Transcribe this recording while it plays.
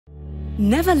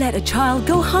Never let a child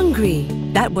go hungry.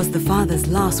 That was the father's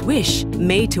last wish,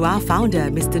 made to our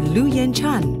founder, Mr. Lu Yen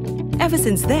Chan. Ever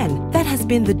since then, that has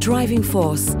been the driving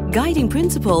force, guiding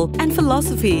principle and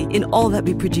philosophy in all that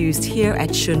we produced here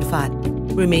at Shoon Fatt,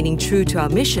 remaining true to our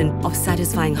mission of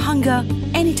satisfying hunger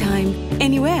anytime,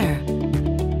 anywhere.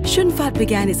 Shoon Fatt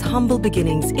began its humble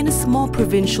beginnings in a small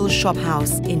provincial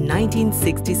shophouse in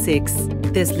 1966.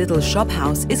 This little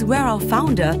shophouse is where our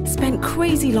founder spent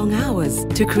crazy long hours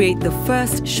to create the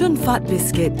first Shoon Fatt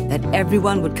biscuit that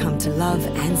everyone would come to love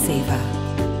and savor.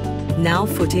 Now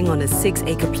footing on a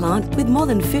 6-acre plant with more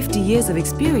than 50 years of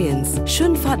experience,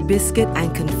 Shoon Fatt Biscuit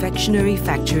and Confectionery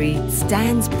Factory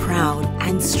stands proud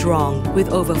and strong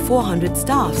with over 400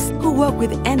 staffs who work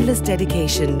with endless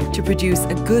dedication to produce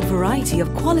a good variety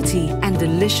of quality and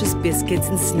delicious biscuits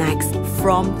and snacks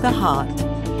from the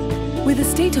heart. With the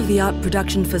state-of-the-art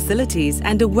production facilities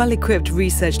and a well-equipped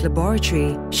research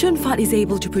laboratory, Shoon Fatt is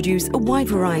able to produce a wide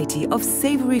variety of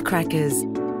savoury crackers,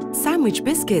 sandwich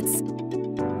biscuits,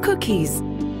 cookies,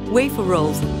 wafer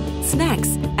rolls,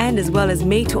 snacks, and as well as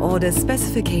made-to-order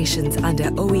specifications under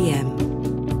OEM.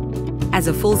 As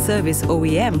a full-service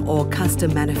OEM or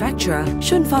custom manufacturer,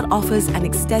 Shoon Fatt offers an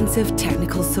extensive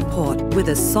technical support with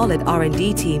a solid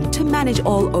R&D team to manage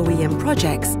all OEM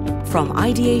projects, from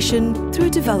ideation through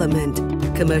development,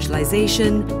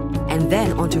 commercialization, and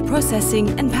then onto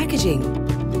processing and packaging.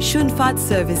 Shoon Fatt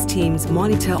service teams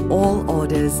monitor all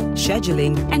orders,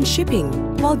 scheduling and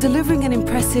shipping, while delivering an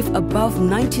impressive above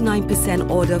 99%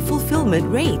 order fulfillment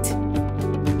rate.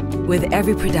 With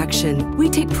every production, we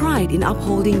take pride in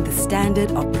upholding the standard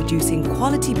of producing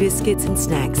quality biscuits and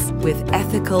snacks with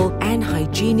ethical and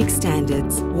hygienic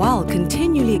standards, while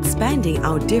continually expanding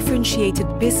our differentiated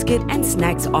biscuit and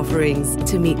snacks offerings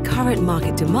to meet current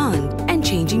market demand and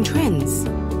changing trends.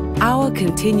 Our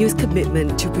continuous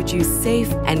commitment to produce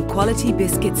safe and quality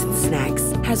biscuits and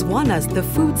snacks has won us the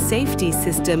Food Safety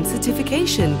System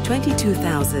Certification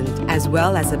 22000, as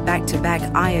well as a back-to-back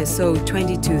ISO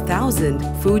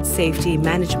 22000 Food Safety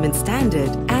Management Standard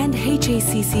and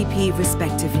HACCP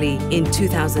respectively in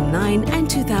 2009 and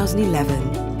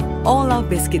 2011. All our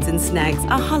biscuits and snacks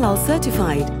are halal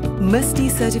certified, Mesti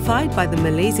certified by the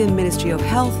Malaysian Ministry of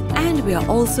Health, and we are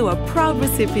also a proud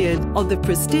recipient of the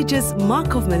prestigious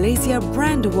Mark of Malaysia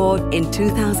Brand Award in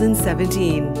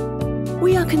 2017.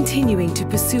 We are continuing to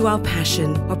pursue our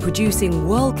passion of producing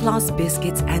world-class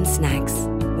biscuits and snacks.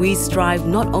 We strive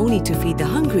not only to feed the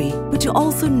hungry, but to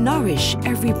also nourish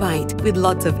every bite with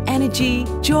lots of energy,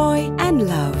 joy and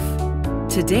love.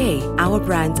 Today, our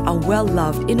brands are well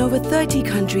loved in over 30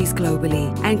 countries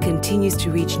globally and continues to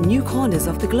reach new corners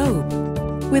of the globe.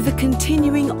 With the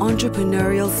continuing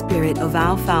entrepreneurial spirit of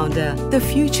our founder, the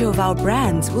future of our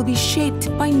brands will be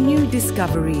shaped by new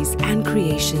discoveries and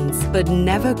creations, but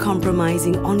never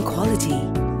compromising on quality.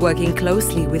 Working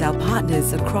closely with our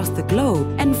partners across the globe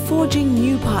and forging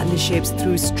new partnerships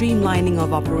through streamlining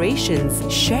of operations,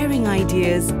 sharing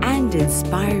ideas and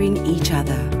inspiring each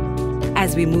other.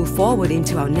 As we move forward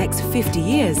into our next 50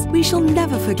 years, we shall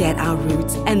never forget our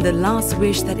roots and the last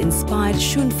wish that inspired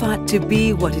Shoon Fatt to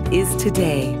be what it is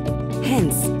today.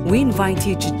 Hence, we invite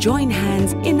you to join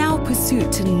hands in our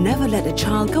pursuit to never let a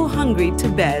child go hungry to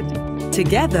bed.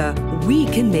 Together, we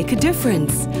can make a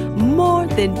difference, more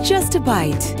than just a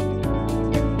bite.